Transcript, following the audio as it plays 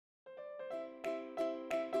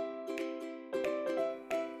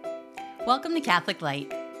Welcome to Catholic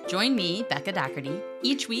Light. Join me, Becca Doherty,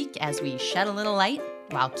 each week as we shed a little light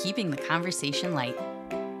while keeping the conversation light.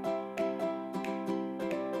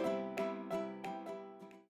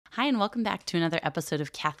 Hi, and welcome back to another episode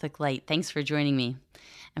of Catholic Light. Thanks for joining me.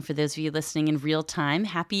 And for those of you listening in real time,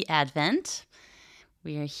 happy Advent.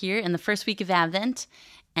 We are here in the first week of Advent,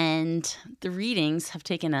 and the readings have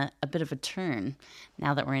taken a bit of a turn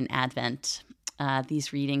now that we're in Advent.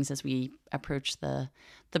 These readings, as we approach the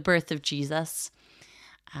birth of Jesus,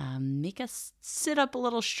 make us sit up a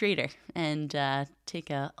little straighter and take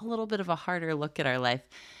a little bit of a harder look at our life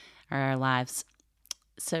or our lives.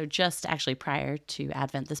 So just actually prior to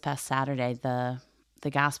Advent this past Saturday, the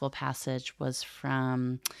gospel passage was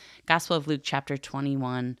from Gospel of Luke chapter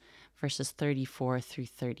 21, verses 34 through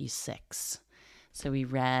 36. So we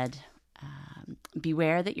read,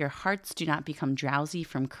 beware that your hearts do not become drowsy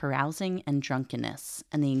from carousing and drunkenness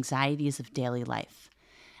and the anxieties of daily life,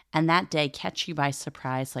 and that day catch you by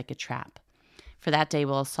surprise like a trap. For that day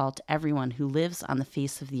will assault everyone who lives on the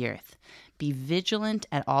face of the earth. Be vigilant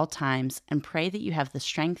at all times and pray that you have the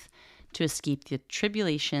strength to escape the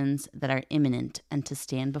tribulations that are imminent and to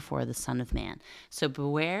stand before the Son of Man. So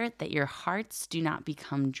beware that your hearts do not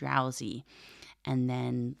become drowsy. And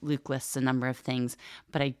then Luke lists a number of things,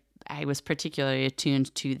 but I was particularly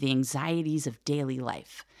attuned to the anxieties of daily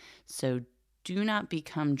life. So do not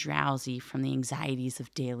become drowsy from the anxieties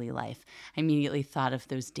of daily life. I immediately thought of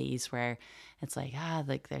those days where it's like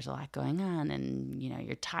there's a lot going on and,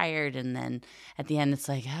 you're tired. And then at the end, it's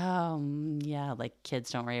like, like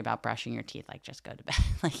kids, don't worry about brushing your teeth. Like, just go to bed.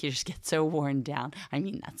 Like, you just get so worn down. I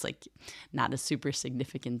mean, that's like not a super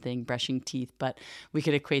significant thing, brushing teeth, but we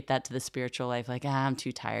could equate that to the spiritual life. Like, I'm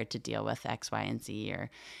too tired to deal with X, Y, and Z,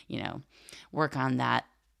 or, work on that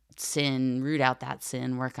sin, root out that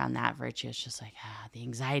sin, work on that virtue. It's just like the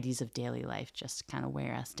anxieties of daily life just kind of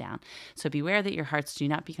wear us down. So beware that your hearts do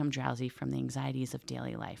not become drowsy from the anxieties of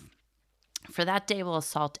daily life. For that day will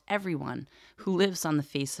assault everyone who lives on the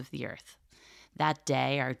face of the earth. That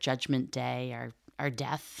day, our judgment day, our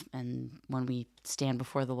death, and when we stand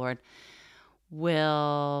before the Lord,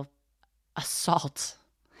 will assault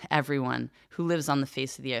everyone who lives on the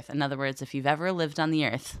face of the earth. In other words, if you've ever lived on the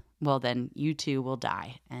earth, well, then you too will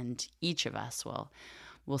die, and each of us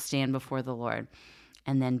will stand before the Lord,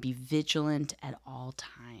 and then be vigilant at all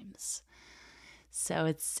times. So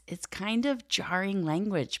it's kind of jarring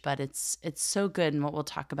language, but it's so good. And what we'll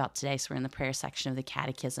talk about today, so we're in the prayer section of the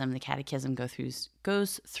Catechism. The Catechism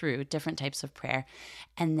goes through different types of prayer,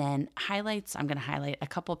 and then I'm going to highlight a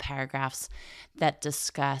couple paragraphs that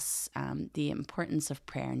discuss the importance of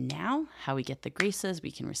prayer now, how we get the graces,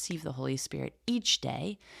 we can receive the Holy Spirit each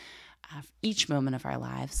day, each moment of our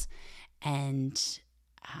lives, and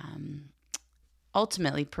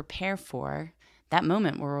ultimately prepare for that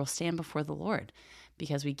moment where we'll stand before the Lord,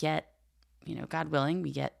 because we get, God willing,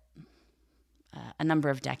 we get a number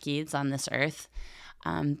of decades on this earth.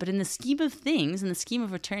 But in the scheme of things, in the scheme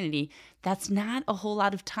of eternity, that's not a whole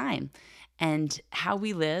lot of time. And how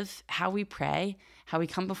we live, how we pray, how we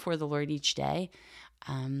come before the Lord each day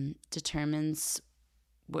determines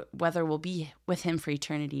whether we'll be with Him for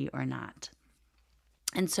eternity or not.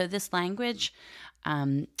 And so this language,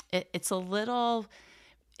 it's a little...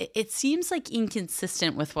 It seems like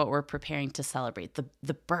inconsistent with what we're preparing to celebrate,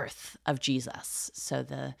 the birth of Jesus. So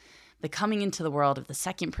the coming into the world of the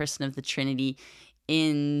second person of the Trinity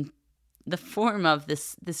in the form of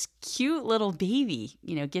this cute little baby,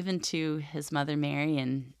 given to his mother Mary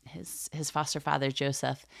and his foster father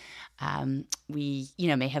Joseph. We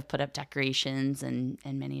may have put up decorations, and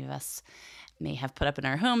many of us may have put up in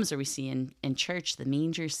our homes, or we see in church the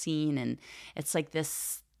manger scene, and it's like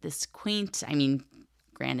this quaint,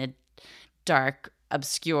 granted, dark,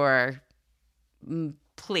 obscure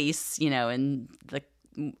place, in the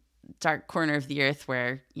dark corner of the earth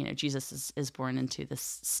where, Jesus is born into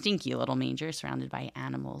this stinky little manger surrounded by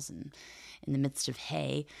animals and in the midst of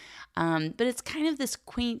hay. But it's kind of this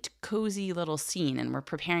quaint, cozy little scene, and we're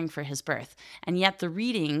preparing for his birth. And yet the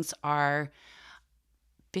readings are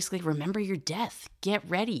basically, remember your death, get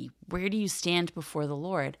ready. Where do you stand before the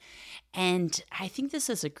Lord? And I think this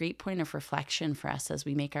is a great point of reflection for us as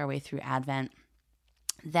we make our way through Advent,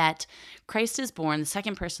 that Christ is born, the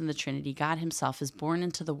second person of the Trinity, God himself is born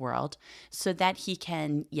into the world so that he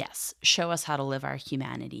can, yes, show us how to live our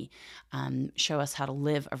humanity, show us how to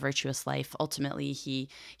live a virtuous life. Ultimately, he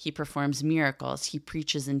performs miracles. He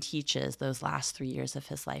preaches and teaches those last 3 years of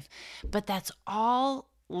his life. But that's all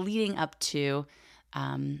leading up to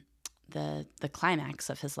the climax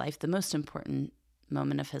of his life, the most important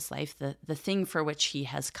moment of his life, the thing for which he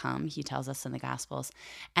has come, he tells us in the Gospels,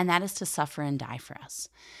 and that is to suffer and die for us.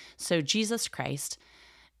 So Jesus Christ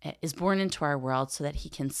is born into our world so that he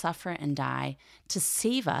can suffer and die to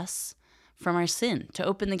save us from our sin, to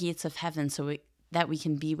open the gates of heaven that we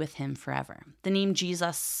can be with him forever. The name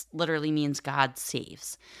Jesus literally means God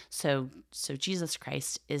saves. So Jesus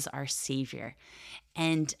Christ is our Savior.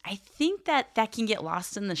 And I think that can get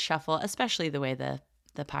lost in the shuffle, especially the way the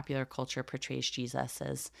popular culture portrays Jesus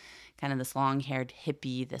as kind of this long-haired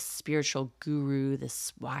hippie, this spiritual guru,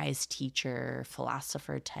 this wise teacher,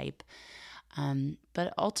 philosopher type.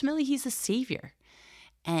 But ultimately, he's a savior.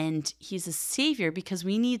 And he's a savior because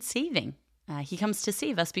we need saving. He comes to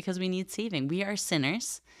save us because we need saving. We are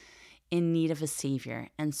sinners in need of a savior.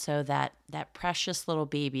 And so that precious little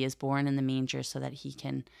baby is born in the manger so that he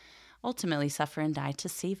can ultimately suffer and die to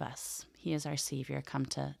save us. He is our savior, come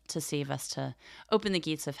to save us, to open the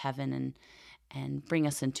gates of heaven and bring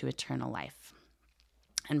us into eternal life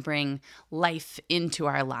and bring life into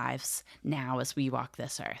our lives now as we walk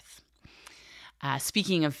this earth.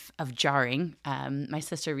 Speaking of jarring, my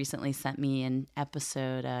sister recently sent me an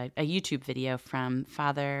episode, a YouTube video from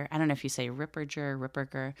Father, I don't know if you say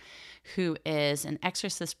Ripperger, who is an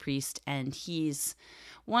exorcist priest, and he's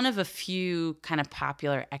one of a few kind of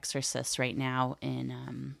popular exorcists right now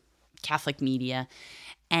in Catholic media.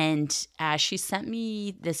 And she sent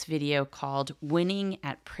me this video called Winning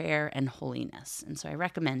at Prayer and Holiness. And so I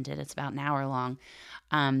recommend it. It's about an hour long.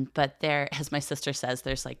 But there, as my sister says,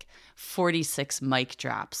 there's like 46 mic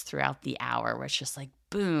drops throughout the hour where it's just like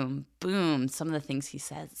boom, boom. Some of the things he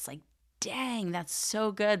says, it's like, dang, that's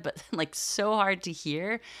so good, but like so hard to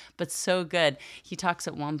hear, but so good. He talks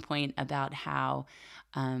at one point about how,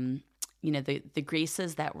 the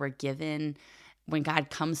graces that we're given when God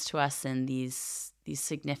comes to us in these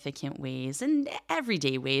significant ways and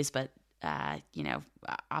everyday ways, but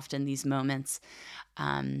often these moments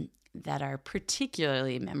that are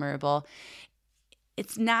particularly memorable.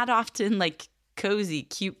 It's not often like cozy,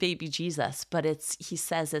 cute baby Jesus, but he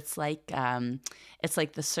says it's like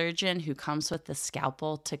the surgeon who comes with the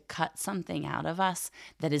scalpel to cut something out of us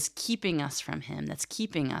that is keeping us from him, that's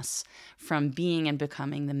keeping us from being and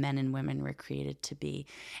becoming the men and women we're created to be.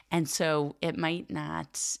 And so it might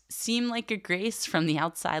not seem like a grace from the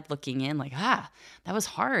outside looking in, like, that was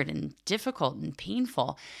hard and difficult and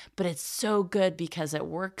painful, but it's so good because it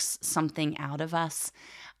works something out of us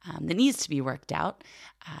that needs to be worked out,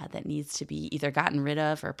 that needs to be either gotten rid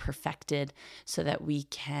of or perfected so that we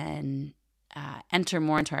can enter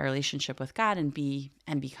more into our relationship with God and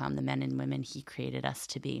become the men and women he created us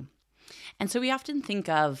to be. And so we often think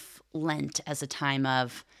of Lent as a time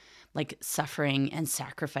of like suffering and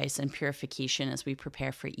sacrifice and purification as we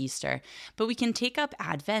prepare for Easter. But we can take up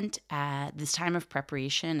Advent, this time of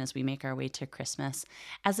preparation as we make our way to Christmas,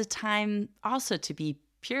 as a time also to be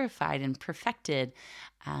purified and perfected,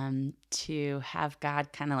 to have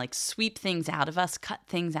God kind of like sweep things out of us, cut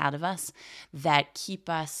things out of us that keep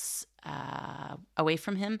us away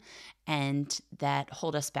from him and that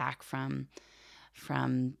hold us back from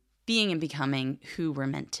being and becoming who we're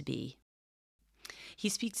meant to be. He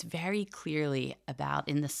speaks very clearly about,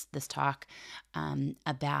 in this talk,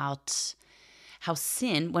 about how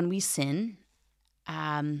sin, when we sin,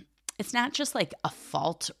 it's not just like a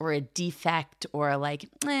fault or a defect or like,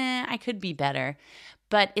 I could be better,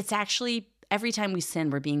 but it's actually every time we sin,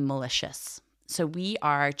 we're being malicious. So we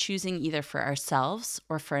are choosing either for ourselves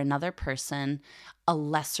or for another person a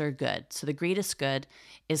lesser good. So the greatest good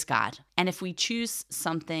is God. And if we choose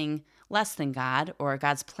something less than God or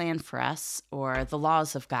God's plan for us or the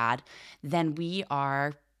laws of God, then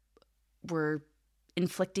we're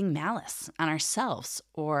inflicting malice on ourselves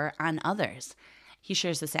or on others. He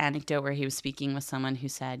shares this anecdote where he was speaking with someone who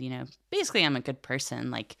said, basically I'm a good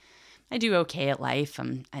person. Like I do okay at life.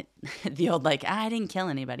 The old I didn't kill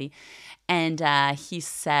anybody. And he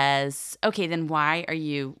says, okay, then why are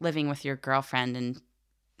you living with your girlfriend and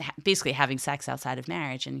basically having sex outside of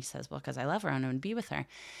marriage? And he says, well, because I love her and I want to be with her.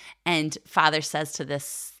 And Father says to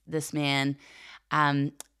this man,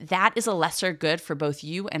 that is a lesser good for both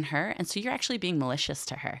you and her. And so you're actually being malicious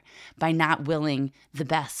to her by not willing the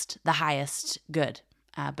best, the highest good,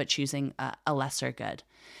 but choosing a lesser good.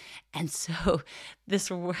 And so this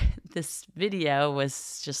video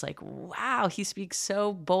was just like, wow, he speaks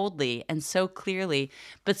so boldly and so clearly,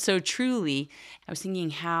 but so truly. I was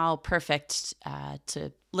thinking how perfect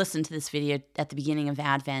to listen to this video at the beginning of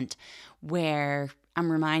Advent, where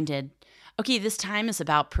I'm reminded, okay, this time is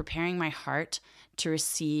about preparing my heart to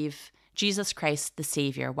receive Jesus Christ, the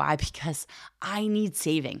Savior. Why? Because I need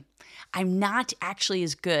saving. I'm not actually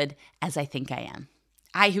as good as I think I am.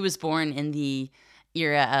 I, who was born in the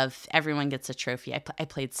era of everyone gets a trophy. I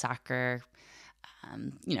played soccer,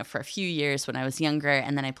 for a few years when I was younger,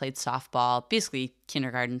 and then I played softball, basically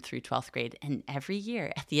kindergarten through 12th grade. And every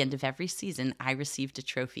year, at the end of every season, I received a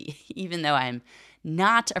trophy, even though I'm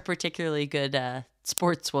not a particularly good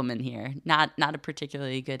sportswoman here, not a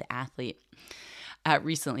particularly good athlete.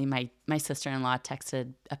 Recently, my sister-in-law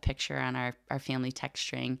texted a picture on our family text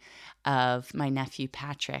string of my nephew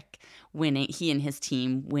Patrick winning, he and his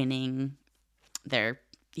team winning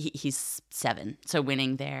he's 7, so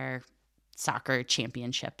winning their soccer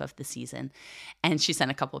championship of the season. And she sent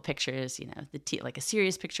a couple of pictures, like a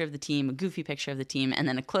serious picture of the team, a goofy picture of the team, and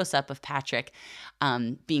then a close-up of Patrick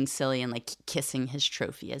being silly and like kissing his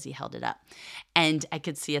trophy as he held it up. And I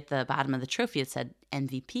could see at the bottom of the trophy it said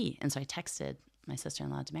MVP. And so I texted my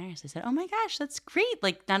sister-in-law Damaris. I said, "Oh my gosh, that's great.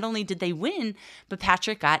 Like, not only did they win, but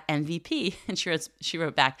Patrick got MVP." And she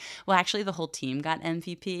wrote back, "Well, actually the whole team got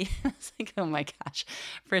MVP." I was like, "Oh my gosh."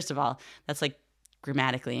 First of all, that's like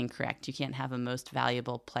grammatically incorrect. You can't have a most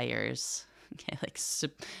valuable players. Okay, like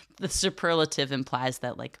the superlative implies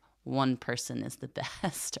that like one person is the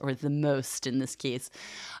best or the most in this case.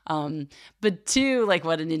 But 2, like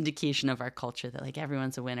what an indication of our culture that like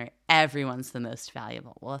everyone's a winner, everyone's the most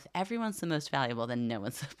valuable. Well, if everyone's the most valuable, then no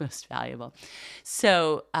one's the most valuable.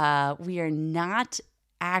 So we are not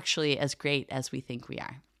actually as great as we think we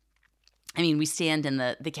are. I mean, we stand in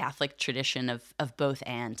the Catholic tradition of both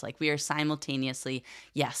and. Like we are simultaneously,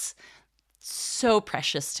 yes, so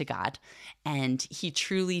precious to God. And he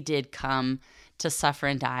truly did come to suffer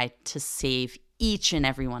and die to save each and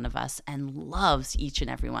every one of us and loves each and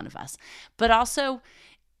every one of us. But also,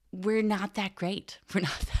 we're not that great. We're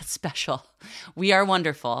not that special. We are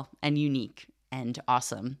wonderful and unique and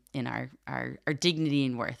awesome in our dignity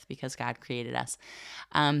and worth because God created us.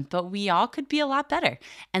 But we all could be a lot better.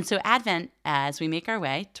 And so Advent, as we make our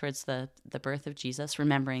way towards the birth of Jesus,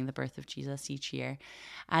 remembering the birth of Jesus each year,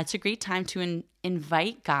 it's a great time to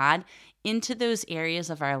invite God into those areas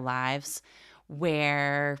of our lives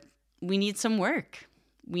where we need some work.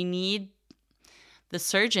 We need the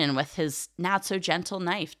surgeon with his not so gentle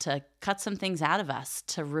knife to cut some things out of us,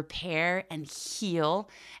 to repair and heal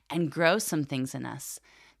and grow some things in us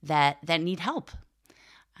that need help.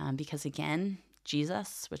 Because again,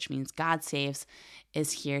 Jesus, which means God saves,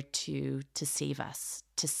 is here to save us,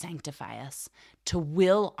 to sanctify us, to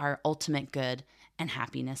will our ultimate good and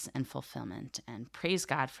happiness and fulfillment. And praise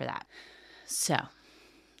God for that. So,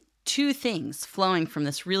 2 things flowing from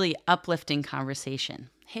this really uplifting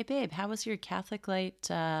conversation. Hey, babe, how was your Catholic Light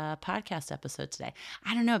podcast episode today?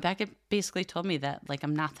 I don't know. Becca basically told me that, like,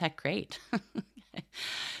 I'm not that great.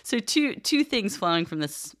 So two things flowing from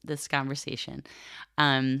this conversation,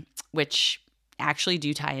 which actually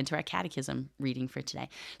do tie into our catechism reading for today.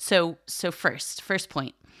 So first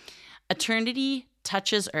point, eternity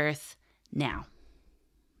touches earth now.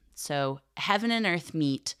 So heaven and earth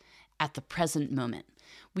meet at the present moment.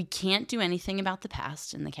 We can't do anything about the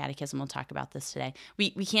past, and the Catechism will talk about this today.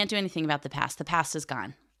 We can't do anything about the past. The past is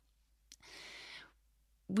gone.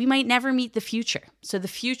 We might never meet the future. So the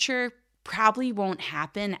future probably won't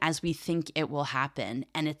happen as we think it will happen,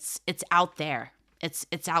 and it's out there. It's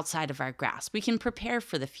outside of our grasp. We can prepare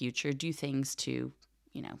for the future, do things to,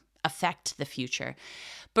 affect the future.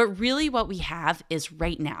 But really what we have is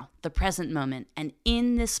right now, the present moment. And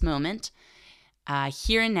in this moment,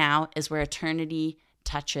 here and now is where eternity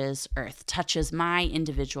touches earth, touches my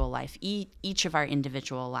individual life, each of our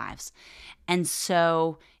individual lives. And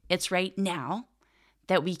so it's right now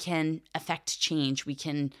that we can affect change. We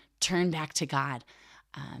can turn back to God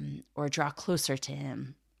or draw closer to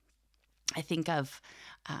him. I think of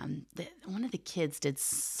one of the kids did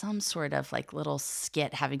some sort of like little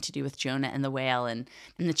skit having to do with Jonah and the whale, and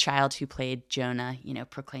the child who played Jonah,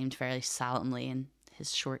 proclaimed very solemnly in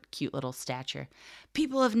his short, cute little stature,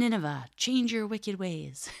 "People of Nineveh, change your wicked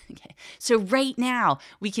ways." Okay. So right now,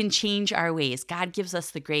 we can change our ways. God gives us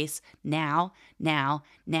the grace now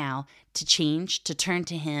to change, to turn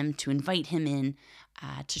to him, to invite him in,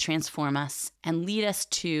 to transform us and lead us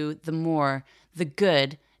to the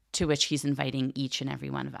good to which he's inviting each and every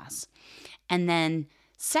one of us. And then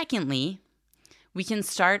secondly, we can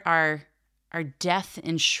start our death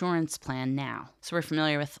insurance plan now. So we're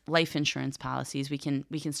familiar with life insurance policies. We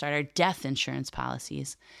can start our death insurance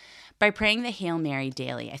policies by praying the Hail Mary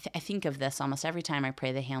daily. I think of this almost every time I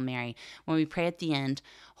pray the Hail Mary. When we pray at the end,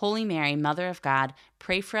 "Holy Mary, Mother of God,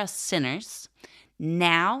 pray for us sinners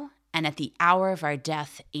now and at the hour of our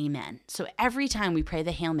death, amen. So every time we pray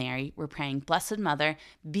the Hail Mary, we're praying, Blessed Mother,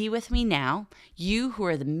 be with me now. You who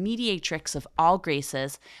are the mediatrix of all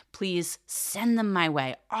graces, please send them my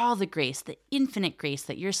way. All the grace, the infinite grace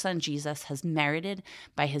that your son Jesus has merited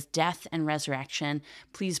by his death and resurrection,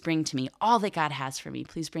 please bring to me. All that God has for me,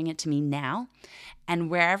 please bring it to me now. And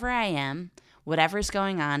wherever I am, whatever's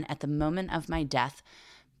going on at the moment of my death,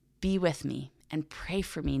 be with me and pray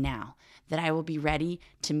for me now, that I will be ready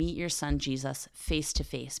to meet your son Jesus face to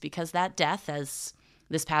face, because that death, as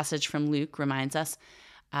this passage from Luke reminds us,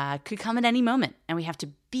 could come at any moment, and we have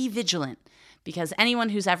to be vigilant, because anyone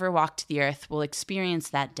who's ever walked the earth will experience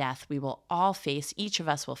that death. We will all face, each of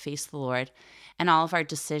us will face the Lord, and all of our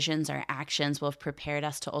decisions, our actions will have prepared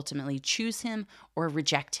us to ultimately choose him or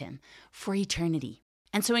reject him for eternity.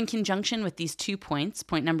 And so in conjunction with these 2 points,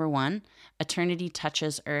 point number 1, eternity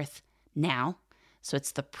touches earth now. So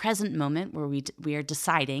it's the present moment where we are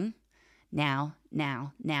deciding now,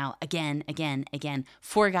 again,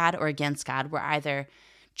 for God or against God. We're either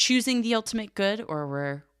choosing the ultimate good or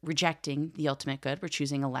we're rejecting the ultimate good. We're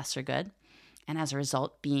choosing a lesser good. And as a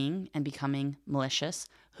result, being and becoming malicious.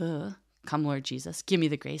 Come, Lord Jesus, give me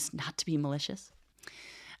the grace not to be malicious.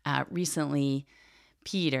 Recently,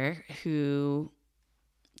 Peter, who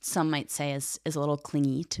some might say is a little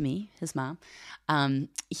clingy to me, his mom.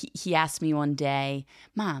 He asked me one day,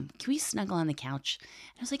 Mom, can we snuggle on the couch?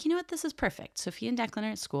 And I was like, you know what? This is perfect. Sophia and Declan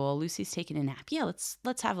are at school. Lucy's taking a nap. Yeah,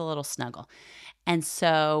 let's have a little snuggle. And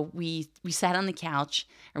so we sat on the couch,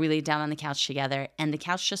 or we laid down on the couch together, and the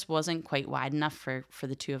couch just wasn't quite wide enough for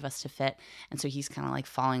the two of us to fit. And so he's kind of like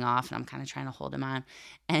falling off, and I'm kind of trying to hold him on.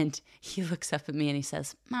 And he looks up at me and he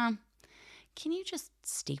says, Mom, can you just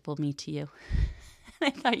staple me to you? I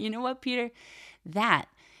thought, you know what, Peter? That's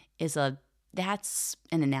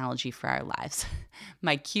an analogy for our lives.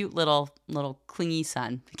 My cute little clingy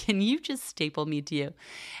son. Can you just staple me to you?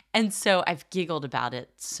 And so I've giggled about it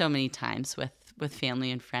so many times with family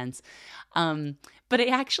and friends. But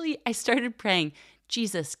I started praying,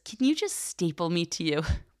 Jesus, can you just staple me to you?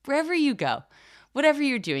 Wherever you go, whatever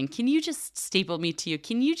you're doing, can you just staple me to you?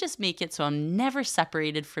 Can you just make it so I'm never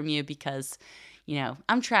separated from you? Because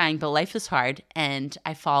I'm trying, but life is hard and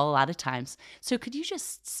I fall a lot of times. So could you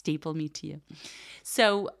just staple me to you?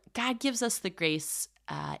 So God gives us the grace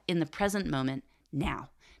in the present moment now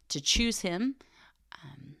to choose him,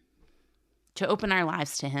 to open our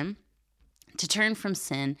lives to him, to turn from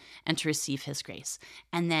sin and to receive his grace.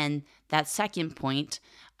 And then that second point,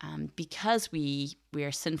 because we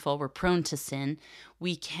are sinful, we're prone to sin,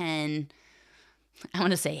 we can, I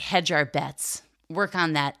want to say, hedge our bets. Work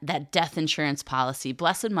on that death insurance policy.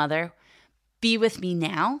 Blessed Mother, be with me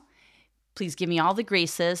now. Please give me all the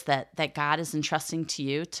graces that God is entrusting to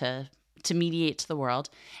you to mediate to the world.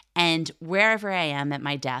 And wherever I am at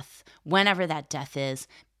my death, whenever that death is,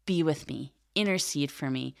 be with me. Intercede for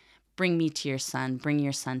me. Bring me to your son. Bring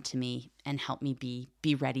your son to me and help me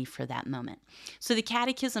be ready for that moment. So the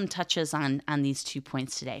Catechism touches on these 2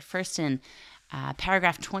 points today. First, in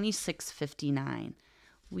paragraph 2659,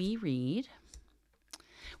 we read,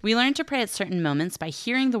 we learn to pray at certain moments by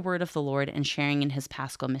hearing the word of the Lord and sharing in his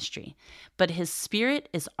paschal mystery. But his Spirit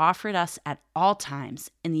is offered us at all times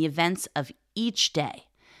in the events of each day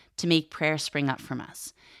to make prayer spring up from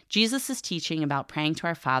us. Jesus' teaching about praying to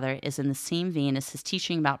our Father is in the same vein as his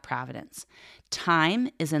teaching about providence. Time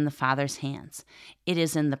is in the Father's hands. It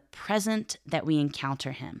is in the present that we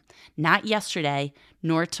encounter him, not yesterday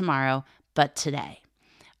nor tomorrow, but today.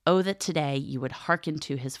 Oh, that today you would hearken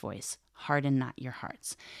to his voice. Harden not your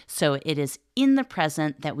hearts. So it is in the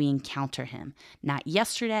present that we encounter him, not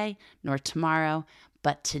yesterday nor tomorrow,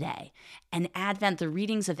 but today. And Advent, the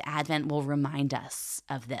readings of Advent will remind us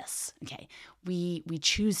of this. Okay, we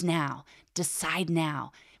choose now, decide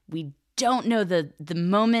now. We don't know the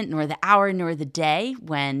moment nor the hour nor the day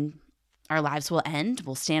when our lives will end.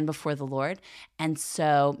 We'll stand before the Lord. And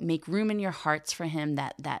so make room in your hearts for him,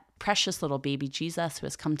 that precious little baby Jesus who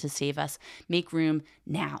has come to save us. Make room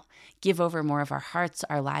now. Give over more of our hearts,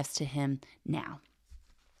 our lives to him now.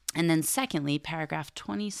 And then secondly, paragraph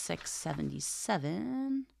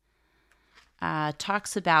 2677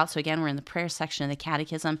 talks about, so again, we're in the prayer section of the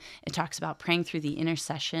Catechism. It talks about praying through the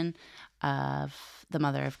intercession of the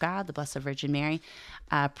Mother of God, the Blessed Virgin Mary.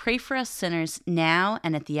 Pray for us sinners now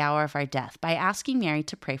and at the hour of our death. By asking Mary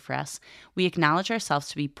to pray for us, we acknowledge ourselves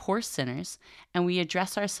to be poor sinners, and we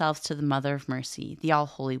address ourselves to the Mother of Mercy, the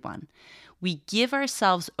All-Holy One. We give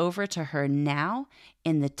ourselves over to her now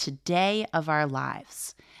in the today of our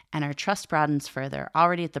lives, and our trust broadens further,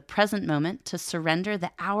 already at the present moment, to surrender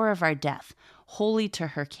the hour of our death wholly to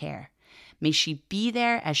her care. May she be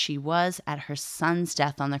there as she was at her Son's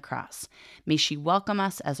death on the cross. May she welcome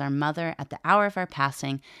us as our mother at the hour of our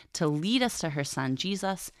passing to lead us to her Son,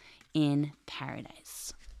 Jesus, in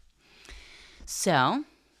paradise. So,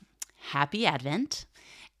 happy Advent.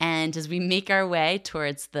 And as we make our way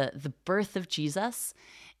towards the birth of Jesus,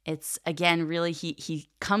 it's, again, really, he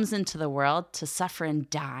comes into the world to suffer and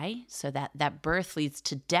die, so that birth leads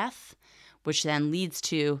to death, which then leads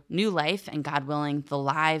to new life, and God willing,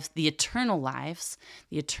 the eternal life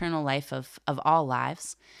of all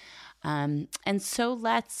lives. And so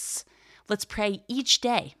let's pray each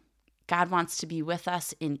day. God wants to be with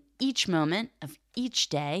us in each moment of each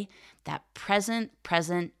day, that present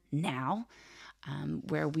now,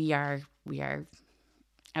 where we are,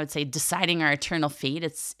 I would say, deciding our eternal fate.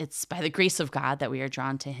 It's by the grace of God that we are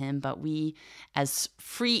drawn to him, but we as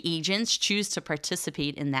free agents choose to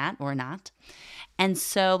participate in that or not. And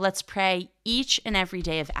so let's pray each and every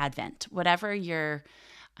day of Advent, whatever your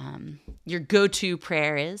go-to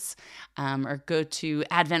prayer is, or go-to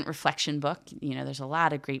Advent reflection book. There's a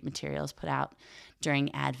lot of great materials put out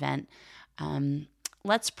during Advent.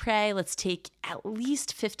 Let's pray. Let's take at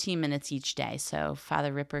least 15 minutes each day. So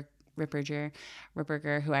Father Ripperger,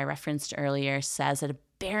 who I referenced earlier, says at a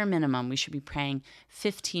bare minimum we should be praying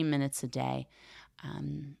 15 minutes a day,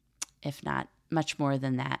 if not much more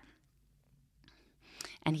than that.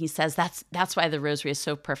 And he says that's why the rosary is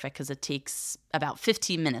so perfect, because it takes about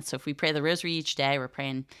 15 minutes. So if we pray the rosary each day, we're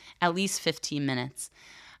praying at least 15 minutes.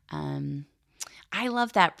 I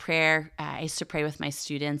love that prayer. I used to pray with my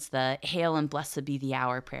students, the Hail and Blessed Be the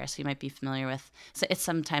Hour prayer. So you might be familiar with, so it's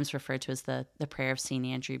sometimes referred to as the prayer of St.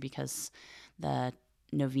 Andrew, because the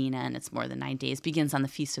novena, and it's more than 9 days, begins on the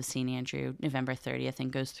Feast of St. Andrew, November 30th,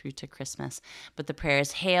 and goes through to Christmas. But the prayer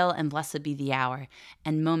is, Hail and blessed be the hour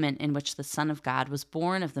and moment in which the Son of God was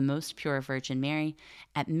born of the most pure Virgin Mary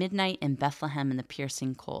at midnight in Bethlehem in the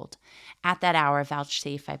piercing cold. At that hour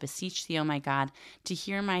vouchsafe, I beseech thee, O my God, to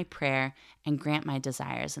hear my prayer and grant my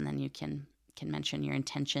desires. And then you can mention your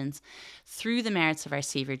intentions. Through the merits of our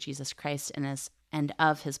Savior Jesus Christ and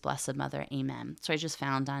of his blessed mother. Amen. So I just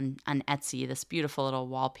found on Etsy this beautiful little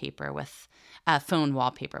wallpaper with phone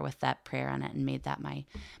wallpaper with that prayer on it, and made that my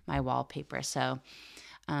wallpaper. So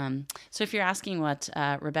if you're asking what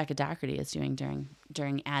Rebecca Doherty is doing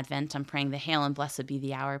during Advent, I'm praying the Hail and Blessed Be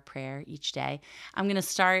the Hour prayer each day. I'm going to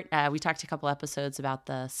start, we talked a couple episodes about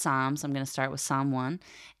the Psalms. I'm going to start with Psalm 1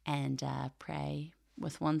 and pray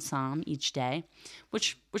with one Psalm each day,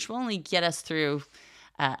 which will only get us through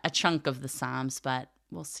a chunk of the Psalms, but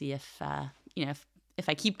we'll see if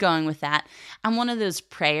I keep going with that. I'm one of those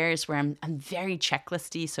prayers where I'm very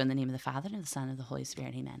checklisty. So in the name of the Father, and of the Son, and of the Holy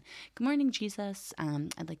Spirit, amen. Good morning, Jesus.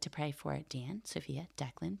 I'd like to pray for Dan, Sophia,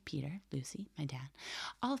 Declan, Peter, Lucy, my dad,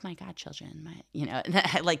 all of my godchildren,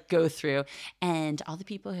 I go through, and all the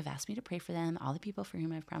people who have asked me to pray for them, all the people for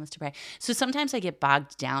whom I've promised to pray. So sometimes I get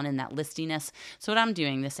bogged down in that listiness. So what I'm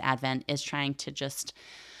doing this Advent is trying to just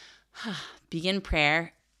begin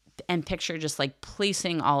prayer and picture just like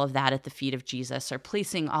placing all of that at the feet of Jesus, or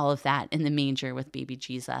placing all of that in the manger with baby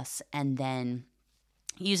Jesus, and then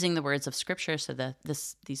using the words of Scripture, so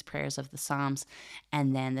these prayers of the Psalms,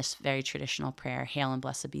 and then this very traditional prayer, Hail and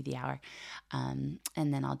Blessed Be the Hour, and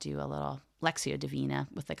then I'll do a little Lectio Divina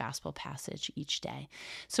with the Gospel passage each day.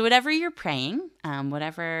 So whatever you're praying,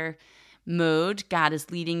 whatever mode God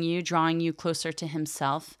is leading you, drawing you closer to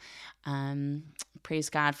himself,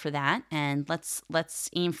 praise God for that. And let's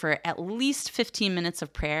aim for at least 15 minutes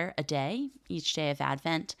of prayer a day, each day of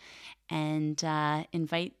Advent, and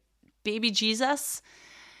invite baby Jesus,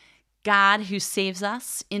 God who saves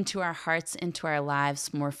us, into our hearts, into our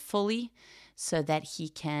lives more fully, so that he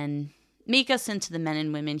can make us into the men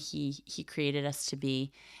and women he created us to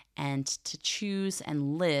be, and to choose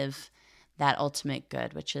and live that ultimate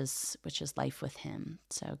good, which is life with him.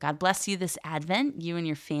 So God bless you this Advent, you and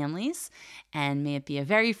your families, and may it be a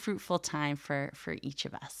very fruitful time for each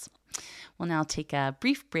of us. We'll now take a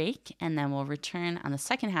brief break, and then we'll return on the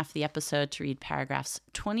second half of the episode to read paragraphs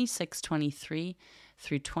 2623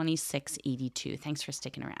 through 2682. Thanks for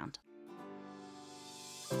sticking around.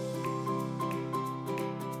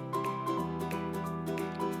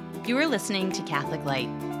 You are listening to Catholic Light.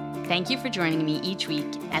 Thank you for joining me each week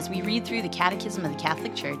as we read through the Catechism of the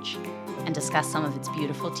Catholic Church and discuss some of its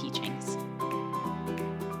beautiful teachings.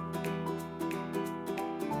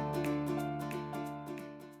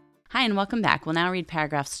 Hi, and welcome back. We'll now read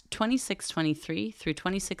paragraphs 2623 through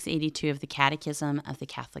 2682 of the Catechism of the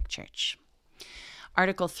Catholic Church.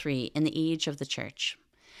 Article 3, in the age of the Church.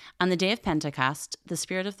 On the day of Pentecost, the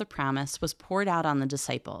Spirit of the promise was poured out on the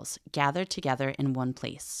disciples, gathered together in one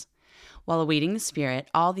place. While awaiting the Spirit,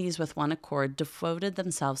 all these with one accord devoted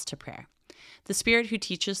themselves to prayer. The Spirit who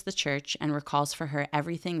teaches the church and recalls for her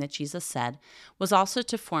everything that Jesus said was also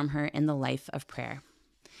to form her in the life of prayer.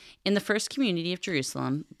 In the first community of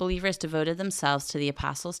Jerusalem, believers devoted themselves to the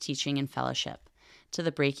apostles' teaching and fellowship, to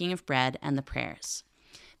the breaking of bread and the prayers.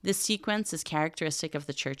 This sequence is characteristic of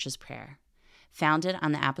the church's prayer, founded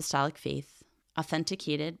on the apostolic faith,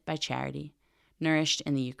 authenticated by charity, nourished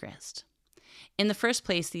in the Eucharist. In the first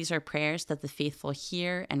place, these are prayers that the faithful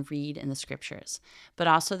hear and read in the Scriptures, but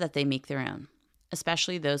also that they make their own,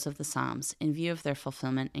 especially those of the Psalms, in view of their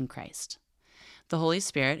fulfillment in Christ. The Holy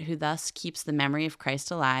Spirit, who thus keeps the memory of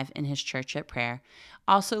Christ alive in his church at prayer,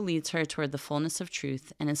 also leads her toward the fullness of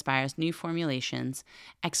truth and inspires new formulations,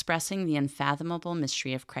 expressing the unfathomable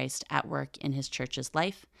mystery of Christ at work in his church's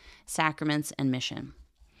life, sacraments, and mission.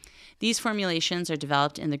 These formulations are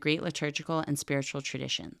developed in the great liturgical and spiritual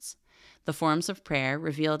traditions. The forms of prayer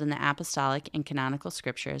revealed in the apostolic and canonical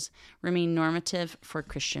scriptures remain normative for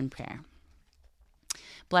Christian prayer.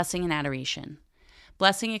 Blessing and adoration.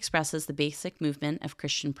 Blessing expresses the basic movement of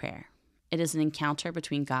Christian prayer. It is an encounter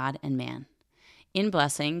between God and man. In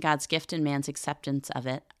blessing, God's gift and man's acceptance of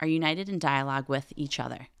it are united in dialogue with each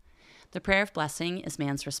other. The prayer of blessing is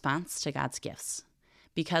man's response to God's gifts.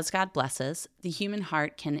 Because God blesses, the human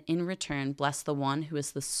heart can in return bless the one who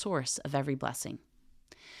is the source of every blessing.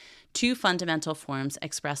 Two fundamental forms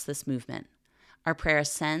express this movement. Our prayer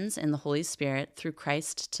ascends in the Holy Spirit through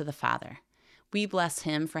Christ to the Father. We bless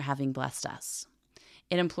him for having blessed us.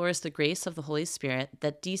 It implores the grace of the Holy Spirit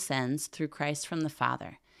that descends through Christ from the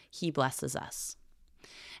Father. He blesses us.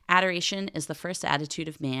 Adoration is the first attitude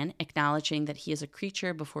of man, acknowledging that he is a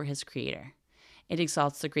creature before his Creator. It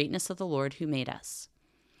exalts the greatness of the Lord who made us,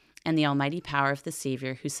 and the almighty power of the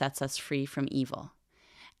Savior who sets us free from evil.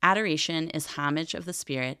 Adoration is homage of the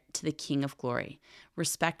Spirit to the King of glory,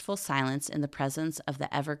 respectful silence in the presence of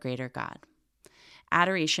the ever greater God.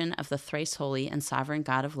 Adoration of the thrice holy and sovereign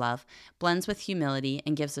God of love blends with humility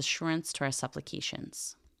and gives assurance to our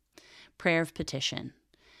supplications. Prayer of petition.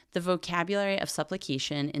 The vocabulary of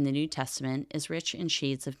supplication in the New Testament is rich in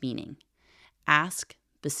shades of meaning. Ask,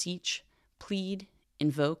 beseech, plead,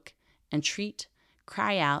 invoke, entreat,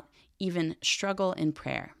 cry out, even struggle in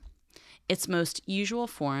prayer. Its most usual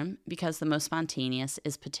form, because the most spontaneous,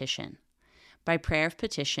 is petition. By prayer of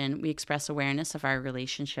petition, we express awareness of our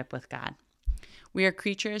relationship with God. We are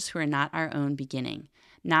creatures who are not our own beginning,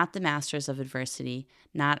 not the masters of adversity,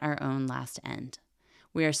 not our own last end.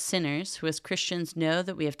 We are sinners who as Christians know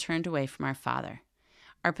that we have turned away from our Father.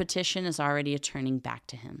 Our petition is already a turning back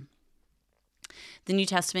to him. The New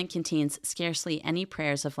Testament contains scarcely any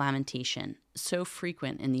prayers of lamentation, so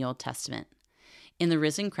frequent in the Old Testament. In the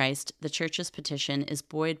risen Christ, the church's petition is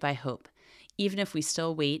buoyed by hope, even if we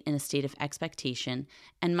still wait in a state of expectation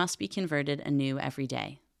and must be converted anew every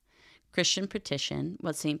day. Christian petition,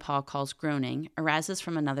 what St. Paul calls groaning, arises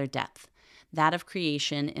from another depth, that of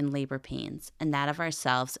creation in labor pains, and that of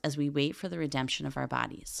ourselves as we wait for the redemption of our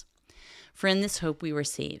bodies. For in this hope we were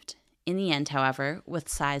saved. In the end, however, with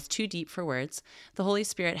sighs too deep for words, the Holy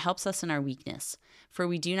Spirit helps us in our weakness, for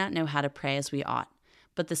we do not know how to pray as we ought,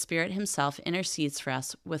 but the Spirit himself intercedes for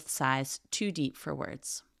us with sighs too deep for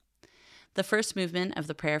words. The first movement of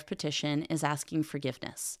the prayer of petition is asking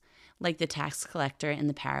forgiveness. Like the tax collector in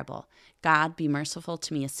the parable, God, be merciful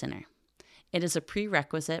to me, a sinner. It is a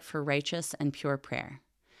prerequisite for righteous and pure prayer.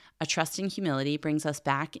 A trusting humility brings us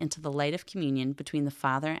back into the light of communion between the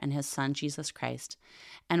Father and his Son, Jesus Christ,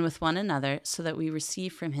 and with one another so that we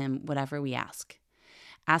receive from him whatever we ask.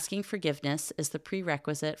 Asking forgiveness is the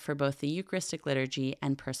prerequisite for both the Eucharistic liturgy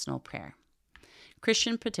and personal prayer.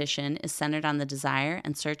 Christian petition is centered on the desire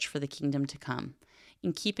and search for the kingdom to come,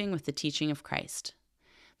 in keeping with the teaching of Christ.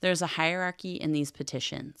 There is a hierarchy in these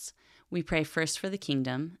petitions. We pray first for the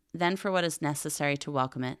kingdom, then for what is necessary to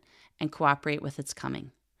welcome it and cooperate with its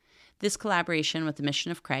coming. This collaboration with the mission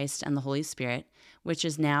of Christ and the Holy Spirit, which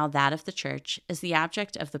is now that of the Church, is the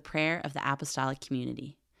object of the prayer of the apostolic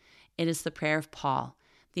community. It is the prayer of Paul,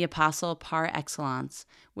 the apostle par excellence,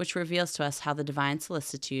 which reveals to us how the divine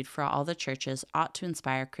solicitude for all the churches ought to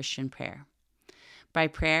inspire Christian prayer. By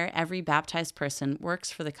prayer, every baptized person works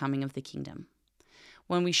for the coming of the kingdom.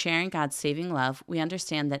 When we share in God's saving love, we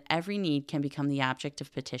understand that every need can become the object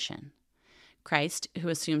of petition. Christ, who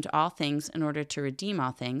assumed all things in order to redeem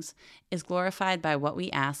all things, is glorified by what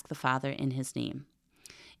we ask the Father in his name.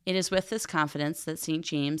 It is with this confidence that St.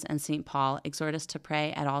 James and St. Paul exhort us to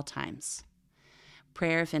pray at all times.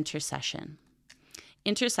 Prayer of intercession.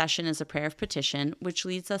 Intercession is a prayer of petition which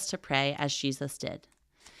leads us to pray as Jesus did.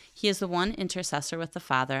 He is the one intercessor with the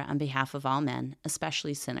Father on behalf of all men,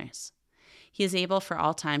 especially sinners. He is able for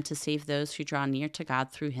all time to save those who draw near to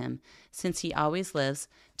God through him, since he always lives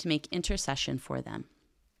to make intercession for them.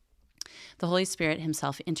 The Holy Spirit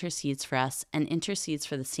himself intercedes for us and intercedes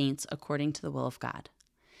for the saints according to the will of God.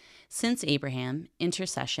 Since Abraham,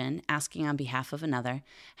 intercession, asking on behalf of another,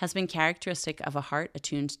 has been characteristic of a heart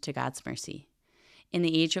attuned to God's mercy. In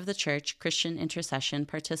the age of the Church, Christian intercession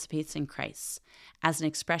participates in Christ as an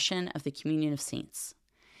expression of the communion of saints.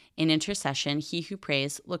 In intercession, he who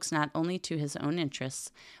prays looks not only to his own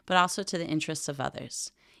interests, but also to the interests of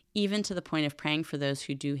others, even to the point of praying for those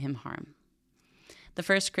who do him harm. The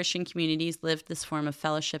first Christian communities lived this form of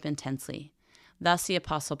fellowship intensely. Thus, the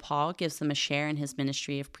Apostle Paul gives them a share in his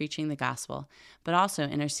ministry of preaching the gospel, but also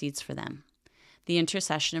intercedes for them. The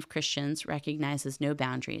intercession of Christians recognizes no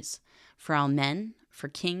boundaries for all men, for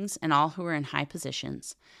kings, and all who are in high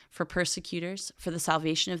positions, for persecutors, for the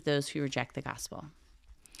salvation of those who reject the gospel.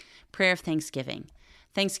 Prayer of Thanksgiving.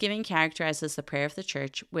 Thanksgiving characterizes the prayer of the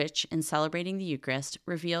Church, which, in celebrating the Eucharist,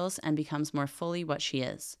 reveals and becomes more fully what she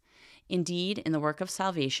is. Indeed, in the work of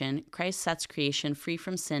salvation, Christ sets creation free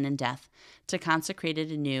from sin and death to consecrate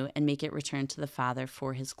it anew and make it return to the Father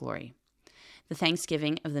for his glory. The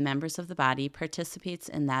thanksgiving of the members of the body participates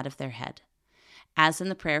in that of their head. As in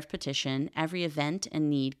the prayer of petition, every event and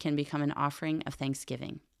need can become an offering of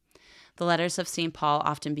thanksgiving. The letters of St. Paul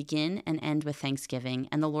often begin and end with thanksgiving,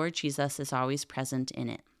 and the Lord Jesus is always present in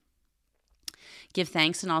it. Give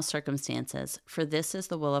thanks in all circumstances, for this is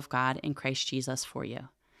the will of God in Christ Jesus for you.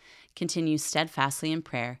 Continue steadfastly in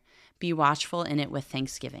prayer. Be watchful in it with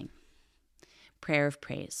thanksgiving. Prayer of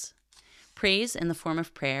praise. Praise in the form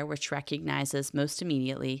of prayer which recognizes most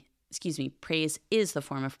immediately, praise is the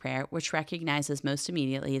form of prayer which recognizes most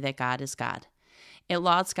immediately that God is God. It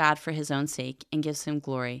lauds God for his own sake and gives him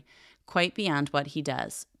glory, quite beyond what he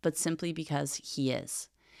does, but simply because he is.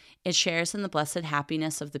 It shares in the blessed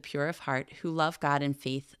happiness of the pure of heart who love God in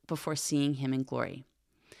faith before seeing him in glory.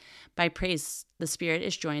 By praise, the Spirit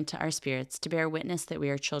is joined to our spirits to bear witness that we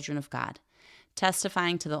are children of God,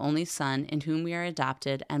 testifying to the only Son in whom we are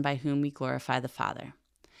adopted and by whom we glorify the Father.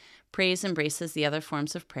 Praise embraces the other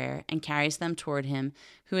forms of prayer and carries them toward him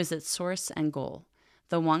who is its source and goal,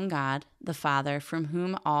 the one God, the Father, from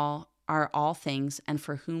whom are all things and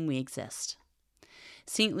for whom we exist.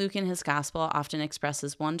 St. Luke in his Gospel often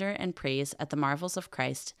expresses wonder and praise at the marvels of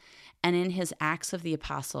Christ, and in his Acts of the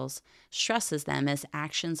Apostles stresses them as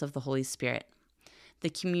actions of the Holy Spirit. The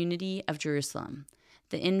community of Jerusalem,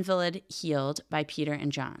 the invalid healed by Peter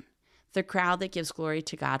and John, the crowd that gives glory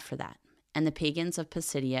to God for that, and the pagans of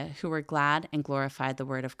Pisidia who were glad and glorified the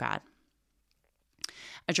word of God.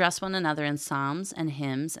 Address one another in psalms and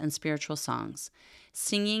hymns and spiritual songs,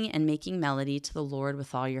 singing and making melody to the Lord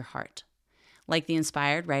with all your heart. Like the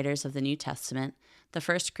inspired writers of the New Testament, the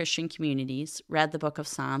first Christian communities read the book of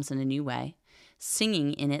Psalms in a new way,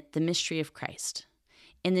 singing in it the mystery of Christ.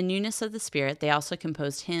 In the newness of the Spirit, they also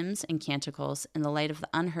composed hymns and canticles in the light of the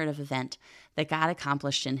unheard of event that God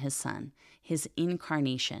accomplished in his Son, his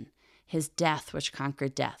incarnation, his death which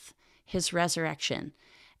conquered death, his resurrection,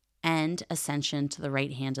 and ascension to the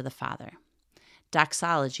right hand of the Father.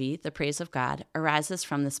 Doxology, the praise of God, arises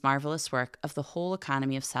from this marvelous work of the whole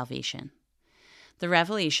economy of salvation. The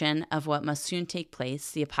revelation of what must soon take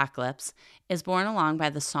place, the apocalypse, is borne along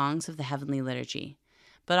by the songs of the heavenly liturgy,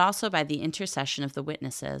 but also by the intercession of the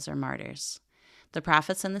witnesses or martyrs. The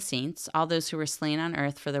prophets and the saints, all those who were slain on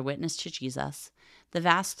earth for their witness to Jesus, the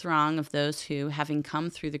vast throng of those who, having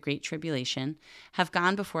come through the great tribulation, have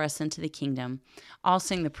gone before us into the kingdom, all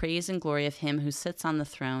sing the praise and glory of him who sits on the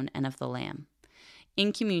throne and of the Lamb.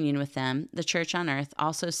 In communion with them, the Church on earth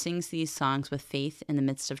also sings these songs with faith in the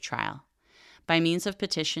midst of trial. By means of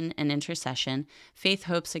petition and intercession, faith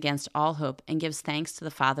hopes against all hope and gives thanks to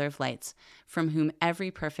the Father of lights, from whom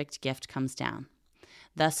every perfect gift comes down.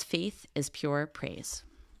 Thus, faith is pure praise.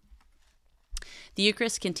 The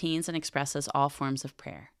Eucharist contains and expresses all forms of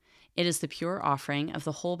prayer. It is the pure offering of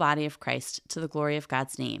the whole body of Christ to the glory of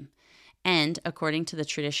God's name, and, according to the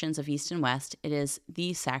traditions of East and West, it is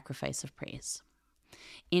the sacrifice of praise.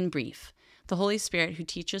 In brief, the Holy Spirit, who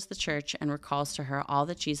teaches the Church and recalls to her all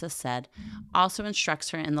that Jesus said, also instructs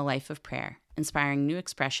her in the life of prayer, inspiring new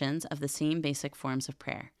expressions of the same basic forms of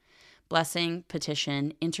prayer: blessing,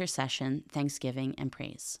 petition, intercession, thanksgiving, and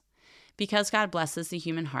praise. Because God blesses the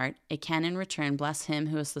human heart, it can in return bless him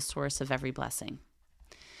who is the source of every blessing.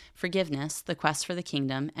 Forgiveness, the quest for the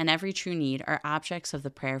kingdom, and every true need are objects of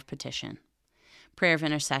the prayer of petition. Prayer of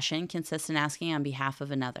intercession consists in asking on behalf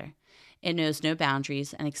of another. It knows no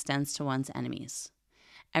boundaries and extends to one's enemies.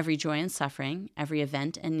 Every joy and suffering, every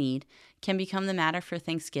event and need can become the matter for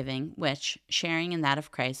thanksgiving, which, sharing in that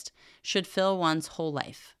of Christ, should fill one's whole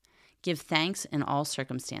life. Give thanks in all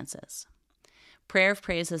circumstances. Prayer of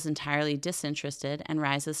praise is entirely disinterested and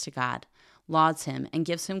rises to God, lauds him, and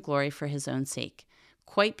gives him glory for his own sake,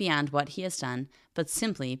 quite beyond what he has done, but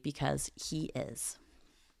simply because he is.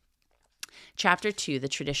 Chapter 2, the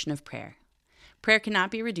tradition of prayer. Prayer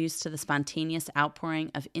cannot be reduced to the spontaneous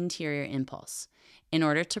outpouring of interior impulse. In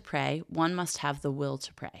order to pray, one must have the will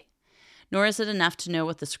to pray. Nor is it enough to know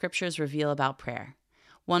what the scriptures reveal about prayer.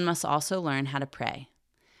 One must also learn how to pray.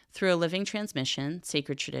 Through a living transmission,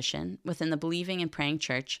 sacred tradition, within the believing and praying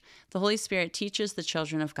church, the Holy Spirit teaches the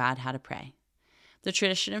children of God how to pray. The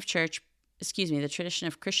tradition of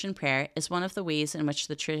Christian prayer is one of the ways in which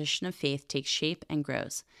the tradition of faith takes shape and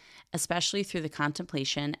grows, especially through the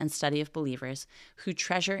contemplation and study of believers who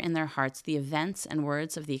treasure in their hearts the events and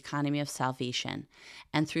words of the economy of salvation,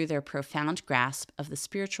 and through their profound grasp of the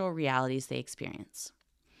spiritual realities they experience.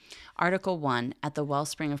 Article 1, at the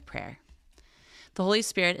wellspring of prayer. The Holy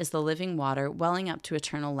Spirit is the living water welling up to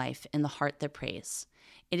eternal life in the heart that prays.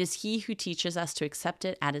 It is He who teaches us to accept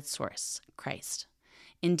it at its source, Christ.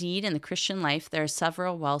 Indeed, in the Christian life, there are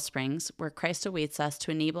several well springs where Christ awaits us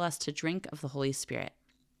to enable us to drink of the Holy Spirit.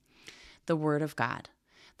 The Word of God.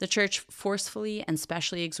 The Church forcefully and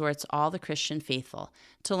specially exhorts all the Christian faithful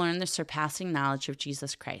to learn the surpassing knowledge of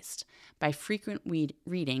Jesus Christ by frequent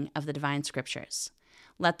reading of the divine scriptures.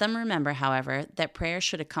 Let them remember, however, that prayer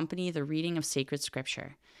should accompany the reading of sacred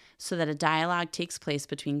scripture, so that a dialogue takes place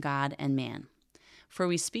between God and man. For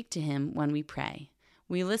we speak to him when we pray.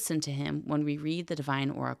 We listen to him when we read the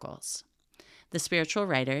divine oracles. The spiritual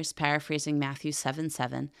writers, paraphrasing Matthew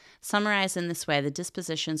 7:7, summarize in this way the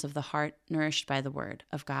dispositions of the heart nourished by the word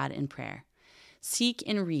of God in prayer. Seek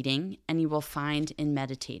in reading, and you will find in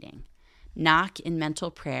meditating. Knock in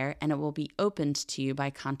mental prayer, and it will be opened to you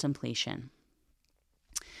by contemplation.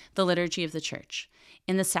 The liturgy of the Church.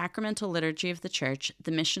 In the sacramental liturgy of the Church,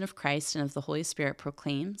 the mission of Christ and of the Holy Spirit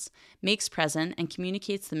proclaims, makes present, and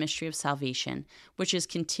communicates the mystery of salvation, which is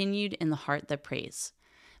continued in the heart that prays.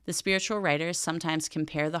 The spiritual writers sometimes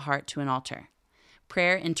compare the heart to an altar.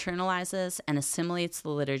 Prayer internalizes and assimilates the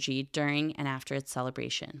liturgy during and after its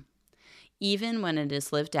celebration. Even when it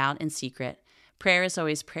is lived out in secret, prayer is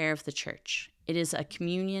always prayer of the Church. It is a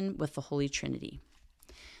communion with the Holy Trinity.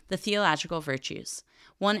 The theological virtues.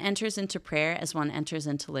 One enters into prayer as one enters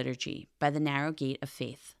into liturgy, by the narrow gate of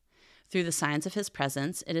faith. Through the signs of his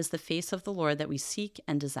presence, it is the face of the Lord that we seek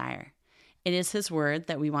and desire. It is his word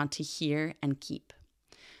that we want to hear and keep.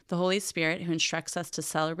 The Holy Spirit, who instructs us to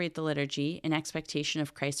celebrate the liturgy in expectation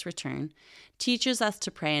of Christ's return, teaches us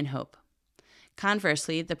to pray in hope.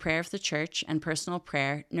 Conversely, the prayer of the Church and personal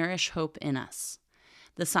prayer nourish hope in us.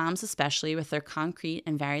 The Psalms, especially with their concrete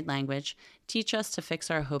and varied language, teach us to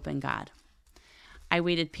fix our hope in God. I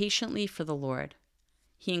waited patiently for the Lord.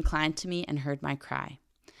 He inclined to me and heard my cry.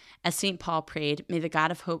 As St. Paul prayed, may the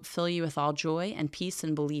God of hope fill you with all joy and peace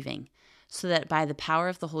in believing, so that by the power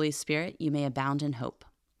of the Holy Spirit you may abound in hope.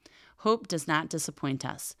 Hope does not disappoint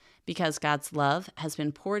us, because God's love has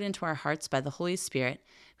been poured into our hearts by the Holy Spirit,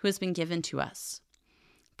 who has been given to us.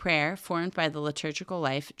 Prayer, formed by the liturgical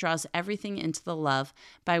life, draws everything into the love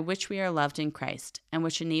by which we are loved in Christ, and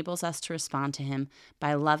which enables us to respond to him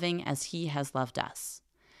by loving as he has loved us.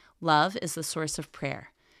 Love is the source of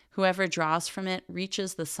prayer. Whoever draws from it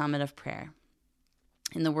reaches the summit of prayer.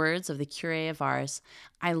 In the words of the Curé of Ars,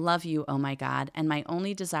 I love you, O my God, and my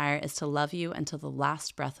only desire is to love you until the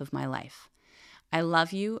last breath of my life. I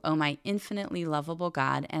love you, O my infinitely lovable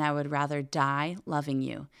God, and I would rather die loving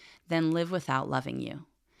you than live without loving you.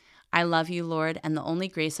 I love you, Lord, and the only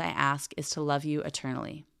grace I ask is to love you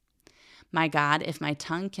eternally. My God, if my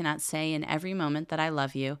tongue cannot say in every moment that I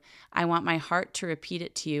love you, I want my heart to repeat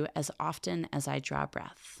it to you as often as I draw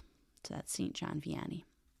breath. So that's St. John Vianney.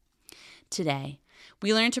 Today,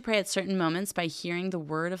 we learn to pray at certain moments by hearing the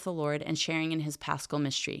word of the Lord and sharing in his paschal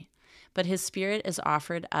mystery. But his Spirit is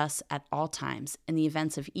offered us at all times in the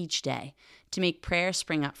events of each day to make prayer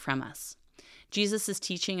spring up from us. Jesus'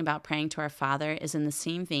 teaching about praying to our Father is in the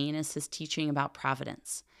same vein as his teaching about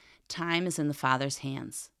providence. Time is in the Father's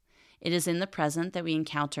hands. It is in the present that we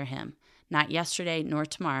encounter him, not yesterday nor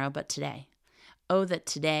tomorrow, but today. Oh, that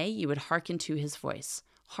today you would hearken to his voice.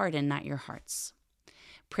 Harden not your hearts.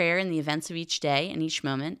 Prayer in the events of each day and each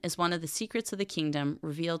moment is one of the secrets of the kingdom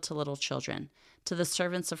revealed to little children, to the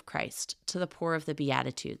servants of Christ, to the poor of the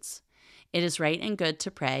Beatitudes. It is right and good to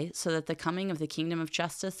pray so that the coming of the kingdom of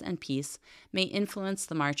justice and peace may influence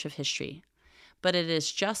the march of history. But it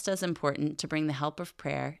is just as important to bring the help of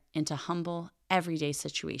prayer into humble, everyday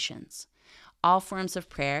situations. All forms of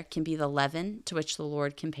prayer can be the leaven to which the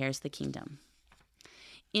Lord compares the kingdom.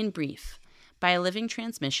 In brief, By a living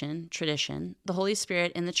tradition, the Holy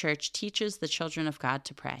Spirit in the Church teaches the children of God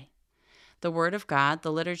to pray. The Word of God,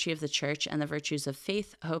 the liturgy of the Church, and the virtues of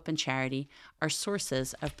faith, hope, and charity are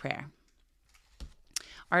sources of prayer.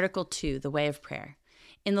 Article 2, the way of prayer.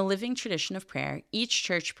 In the living tradition of prayer, each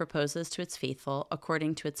church proposes to its faithful,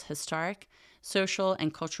 according to its historic, social,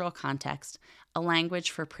 and cultural context, a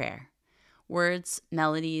language for prayer. Words,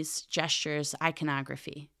 melodies, gestures,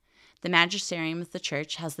 iconography. The magisterium of the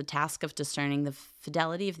Church has the task of discerning the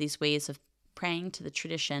fidelity of these ways of praying to the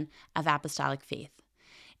tradition of apostolic faith.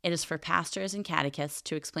 It is for pastors and catechists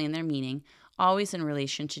to explain their meaning, always in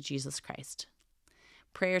relation to Jesus Christ.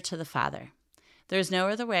 Prayer to the Father. There is no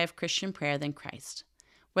other way of Christian prayer than Christ.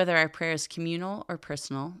 Whether our prayer is communal or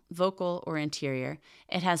personal, vocal or interior,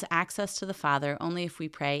 it has access to the Father only if we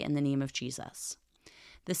pray in the name of Jesus.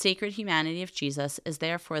 The sacred humanity of Jesus is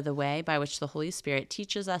therefore the way by which the Holy Spirit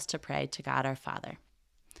teaches us to pray to God our Father.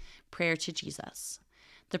 Prayer to Jesus.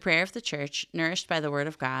 The prayer of the Church, nourished by the Word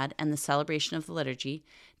of God and the celebration of the liturgy,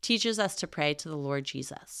 teaches us to pray to the Lord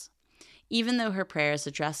Jesus. Even though her prayer is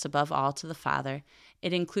addressed above all to the Father,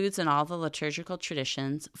 it includes in all the liturgical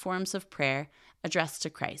traditions forms of prayer addressed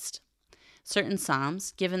to Christ. Certain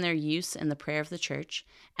psalms, given their use in the prayer of the Church,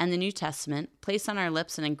 and the New Testament, place on our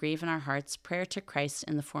lips and engrave in our hearts prayer to Christ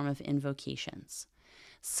in the form of invocations.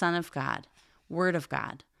 Son of God, Word of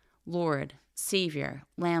God, Lord, Savior,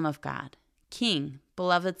 Lamb of God, King,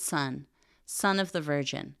 beloved Son, Son of the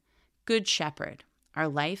Virgin, Good Shepherd, our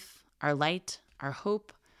life, our light, our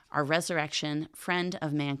hope, our resurrection, friend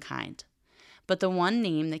of mankind. But the one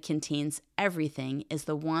name that contains everything is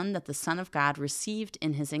the one that the Son of God received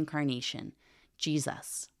in his incarnation,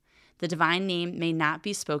 Jesus. The divine name may not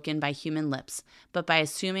be spoken by human lips, but by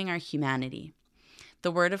assuming our humanity.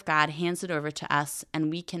 The Word of God hands it over to us, and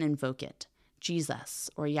we can invoke it. Jesus,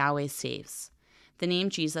 or Yahweh saves. The name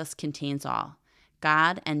Jesus contains all,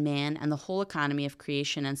 God and man and the whole economy of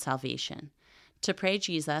creation and salvation. To pray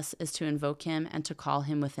Jesus is to invoke him and to call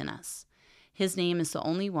him within us. His name is the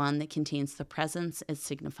only one that contains the presence it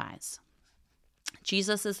signifies.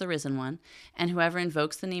 Jesus is the risen one, and whoever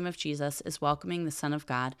invokes the name of Jesus is welcoming the Son of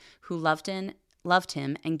God, who loved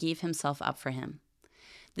him and gave himself up for him.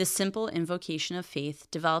 This simple invocation of faith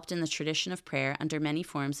developed in the tradition of prayer under many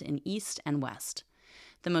forms in East and West.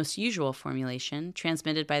 The most usual formulation,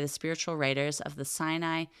 transmitted by the spiritual writers of the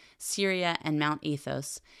Sinai, Syria, and Mount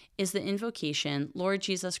Athos, is the invocation, Lord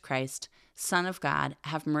Jesus Christ, Son of God,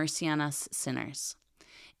 have mercy on us sinners.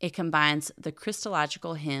 It combines the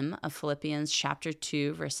Christological hymn of Philippians chapter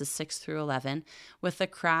 2, verses 6 through 11, with the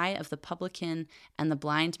cry of the publican and the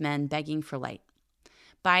blind men begging for light.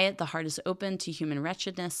 By it, the heart is open to human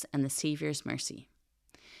wretchedness and the Savior's mercy.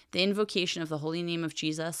 The invocation of the holy name of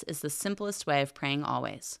Jesus is the simplest way of praying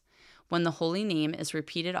always. When the holy name is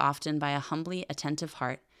repeated often by a humbly attentive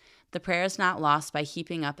heart, the prayer is not lost by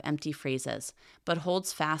heaping up empty phrases, but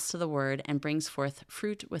holds fast to the word and brings forth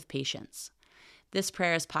fruit with patience. This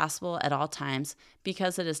prayer is possible at all times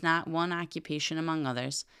because it is not one occupation among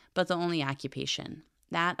others, but the only occupation,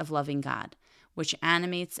 that of loving God, which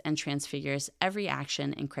animates and transfigures every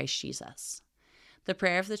action in Christ Jesus. The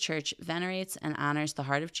prayer of the Church venerates and honors the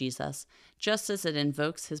heart of Jesus, just as it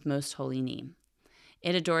invokes his most holy name.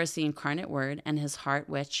 It adores the incarnate Word and his heart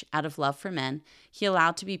which, out of love for men, he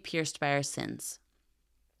allowed to be pierced by our sins.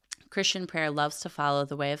 Christian prayer loves to follow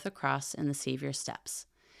the way of the cross in the Savior's steps.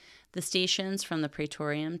 The stations from the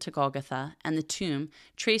Praetorium to Golgotha and the tomb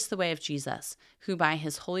trace the way of Jesus, who by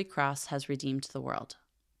his holy cross has redeemed the world.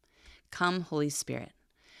 Come, Holy Spirit.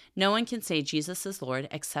 No one can say Jesus is Lord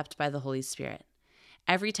except by the Holy Spirit.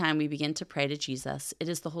 Every time we begin to pray to Jesus, it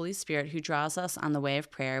is the Holy Spirit who draws us on the way of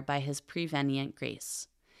prayer by his prevenient grace.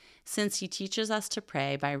 Since he teaches us to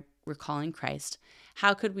pray by recalling Christ,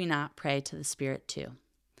 how could we not pray to the Spirit too?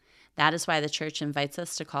 That is why the Church invites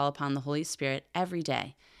us to call upon the Holy Spirit every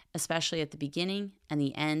day, especially at the beginning and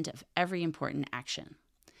the end of every important action.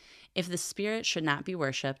 If the Spirit should not be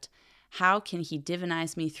worshipped, how can he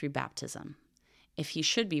divinize me through baptism? If he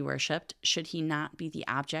should be worshipped, should he not be the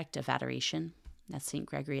object of adoration? That's St.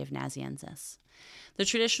 Gregory of Nazianzus. The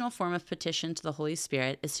traditional form of petition to the Holy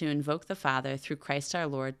Spirit is to invoke the Father through Christ our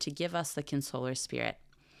Lord to give us the Consoler Spirit.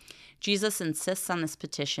 Jesus insists on this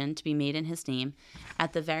petition to be made in his name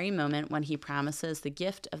at the very moment when he promises the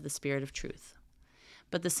gift of the Spirit of truth.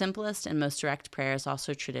 But the simplest and most direct prayer is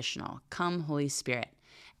also traditional, Come, Holy Spirit,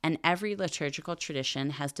 and every liturgical tradition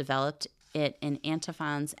has developed it in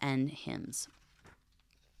antiphons and hymns.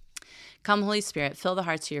 Come, Holy Spirit, fill the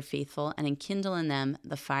hearts of your faithful and enkindle in them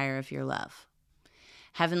the fire of your love.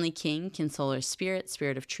 Heavenly King, Consoler Spirit,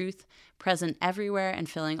 Spirit of Truth, present everywhere and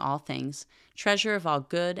filling all things, treasure of all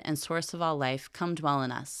good and source of all life, come dwell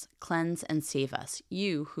in us, cleanse and save us,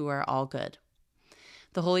 you who are all good.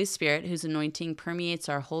 The Holy Spirit, whose anointing permeates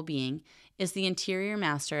our whole being, is the interior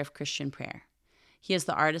master of Christian prayer. He is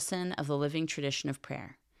the artisan of the living tradition of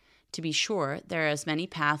prayer. To be sure, there are as many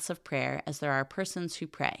paths of prayer as there are persons who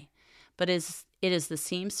pray, but it is the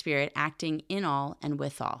same Spirit acting in all and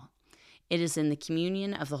with all. It is in the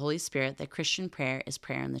communion of the Holy Spirit that Christian prayer is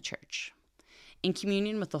prayer in the Church. In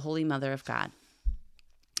communion with the Holy Mother of God.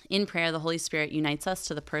 In prayer, the Holy Spirit unites us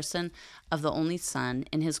to the person of the only Son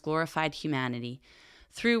in his glorified humanity,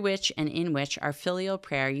 through which and in which our filial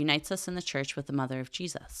prayer unites us in the Church with the Mother of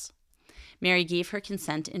Jesus. Mary gave her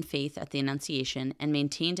consent in faith at the Annunciation and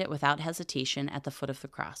maintained it without hesitation at the foot of the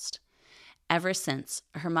cross. Ever since,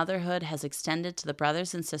 her motherhood has extended to the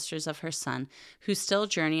brothers and sisters of her Son, who still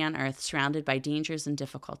journey on earth surrounded by dangers and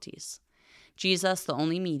difficulties. Jesus, the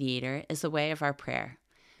only mediator, is the way of our prayer.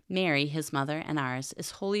 Mary, his mother and ours,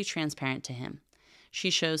 is wholly transparent to him. She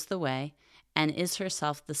shows the way and is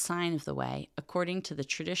herself the sign of the way, according to the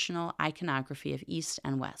traditional iconography of East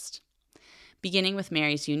and West. Beginning with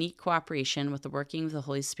Mary's unique cooperation with the working of the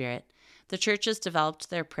Holy Spirit, the churches developed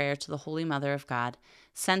their prayer to the Holy Mother of God,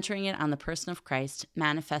 centering it on the person of Christ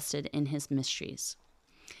manifested in his mysteries.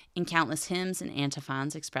 In countless hymns and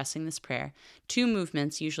antiphons expressing this prayer, two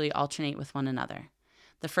movements usually alternate with one another.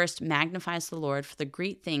 The first magnifies the Lord for the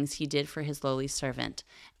great things he did for his lowly servant,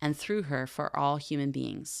 and through her for all human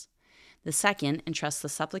beings. The second entrusts the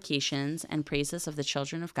supplications and praises of the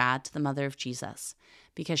children of God to the Mother of Jesus,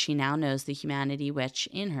 because she now knows the humanity which,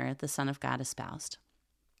 in her, the Son of God espoused.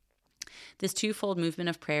 This twofold movement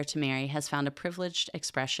of prayer to Mary has found a privileged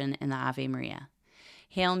expression in the Ave Maria.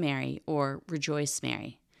 Hail Mary, or Rejoice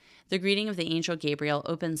Mary. The greeting of the angel Gabriel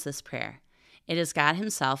opens this prayer. It is God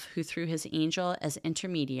himself who, through his angel as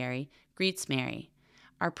intermediary, greets Mary.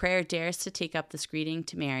 Our prayer dares to take up this greeting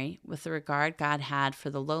to Mary with the regard God had for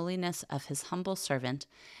the lowliness of his humble servant,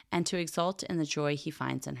 and to exult in the joy he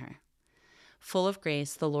finds in her. Full of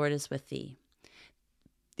grace, the Lord is with thee.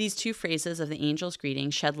 These two phrases of the angel's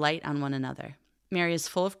greeting shed light on one another. Mary is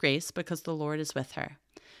full of grace because the Lord is with her.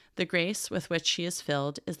 The grace with which she is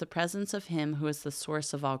filled is the presence of him who is the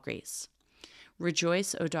source of all grace.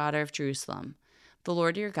 Rejoice, O daughter of Jerusalem. The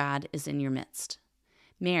Lord your God is in your midst.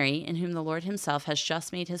 Mary, in whom the Lord himself has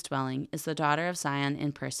just made his dwelling, is the daughter of Zion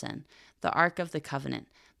in person, the ark of the covenant,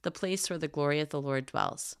 the place where the glory of the Lord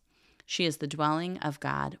dwells. She is the dwelling of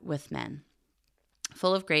God with men.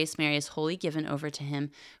 Full of grace, Mary is wholly given over to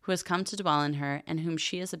him who has come to dwell in her and whom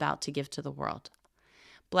she is about to give to the world.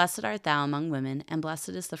 Blessed art thou among women, and blessed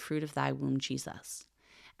is the fruit of thy womb, Jesus.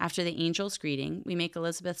 After the angel's greeting, we make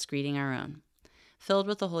Elizabeth's greeting our own. Filled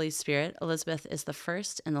with the Holy Spirit, Elizabeth is the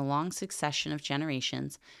first in the long succession of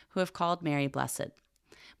generations who have called Mary blessed.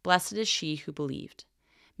 Blessed is she who believed.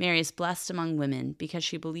 Mary is blessed among women because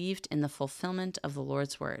she believed in the fulfillment of the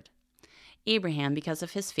Lord's word. Abraham, because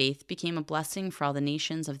of his faith, became a blessing for all the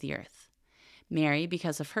nations of the earth. Mary,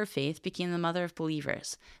 because of her faith, became the mother of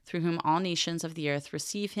believers, through whom all nations of the earth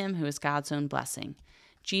receive him who is God's own blessing,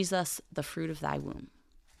 Jesus, the fruit of thy womb.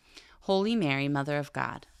 Holy Mary, Mother of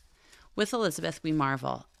God. With Elizabeth we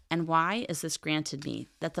marvel, and why is this granted me,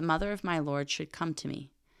 that the mother of my Lord should come to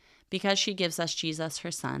me? Because she gives us Jesus,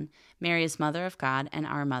 her Son, Mary is Mother of God and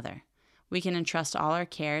our Mother. We can entrust all our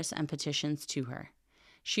cares and petitions to her.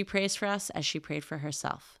 She prays for us as she prayed for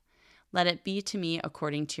herself. Let it be to me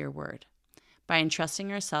according to your word. By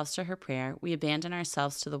entrusting ourselves to her prayer, we abandon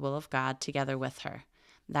ourselves to the will of God together with her.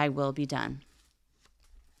 Thy will be done.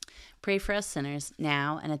 Pray for us sinners,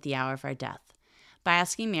 now and at the hour of our death. By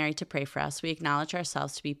asking Mary to pray for us, we acknowledge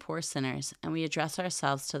ourselves to be poor sinners, and we address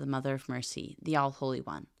ourselves to the Mother of Mercy, the All-Holy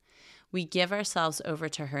One. We give ourselves over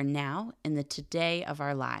to her now in the today of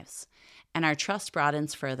our lives, and our trust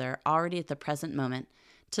broadens further, already at the present moment,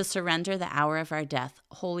 to surrender the hour of our death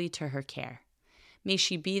wholly to her care. May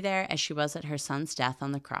she be there as she was at her Son's death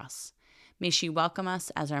on the cross. May she welcome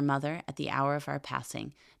us as our mother at the hour of our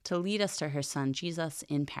passing, to lead us to her Son Jesus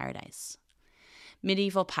in paradise.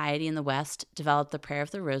 Medieval piety in the West developed the prayer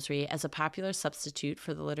of the Rosary as a popular substitute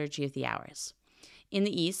for the Liturgy of the Hours. In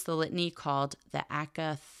the East, the litany called the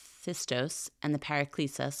Akathistos and the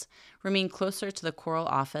Paraclesis remained closer to the choral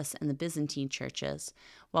office in the Byzantine churches,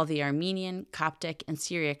 while the Armenian, Coptic, and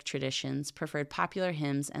Syriac traditions preferred popular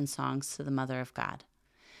hymns and songs to the Mother of God.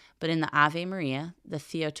 But in the Ave Maria, the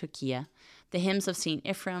Theotokia, the hymns of St.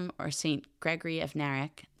 Ephraim or St. Gregory of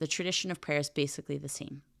Narek, the tradition of prayer is basically the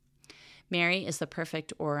same. Mary is the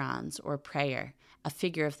perfect orans, or prayer, a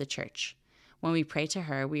figure of the Church. When we pray to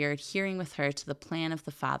her, we are adhering with her to the plan of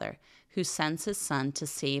the Father, who sends his Son to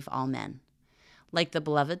save all men. Like the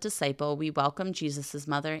beloved disciple, we welcome Jesus'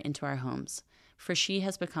 mother into our homes, for she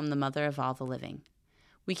has become the mother of all the living.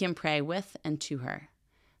 We can pray with and to her.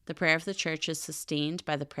 The prayer of the Church is sustained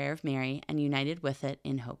by the prayer of Mary and united with it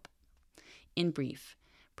in hope. In brief,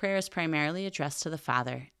 prayer is primarily addressed to the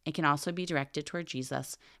Father. It can also be directed toward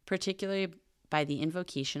Jesus, particularly by the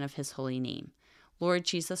invocation of his holy name. Lord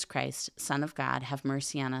Jesus Christ, Son of God, have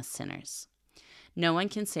mercy on us sinners. No one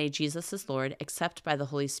can say Jesus is Lord except by the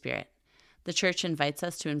Holy Spirit. The Church invites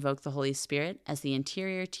us to invoke the Holy Spirit as the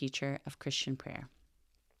interior teacher of Christian prayer.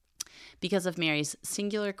 Because of Mary's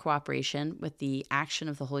singular cooperation with the action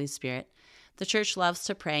of the Holy Spirit, the Church loves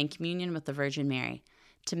to pray in communion with the Virgin Mary,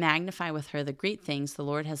 to magnify with her the great things the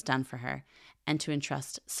Lord has done for her, and to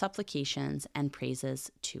entrust supplications and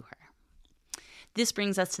praises to her. This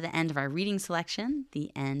brings us to the end of our reading selection,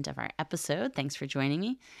 the end of our episode. Thanks for joining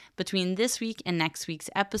me. Between this week and next week's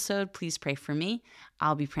episode, please pray for me.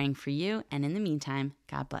 I'll be praying for you, and in the meantime,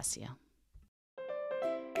 God bless you.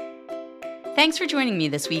 Thanks for joining me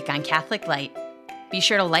this week on Catholic Light. Be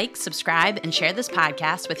sure to like, subscribe, and share this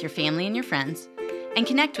podcast with your family and your friends, and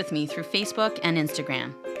connect with me through Facebook and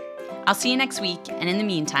Instagram. I'll see you next week, and in the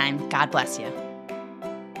meantime, God bless you.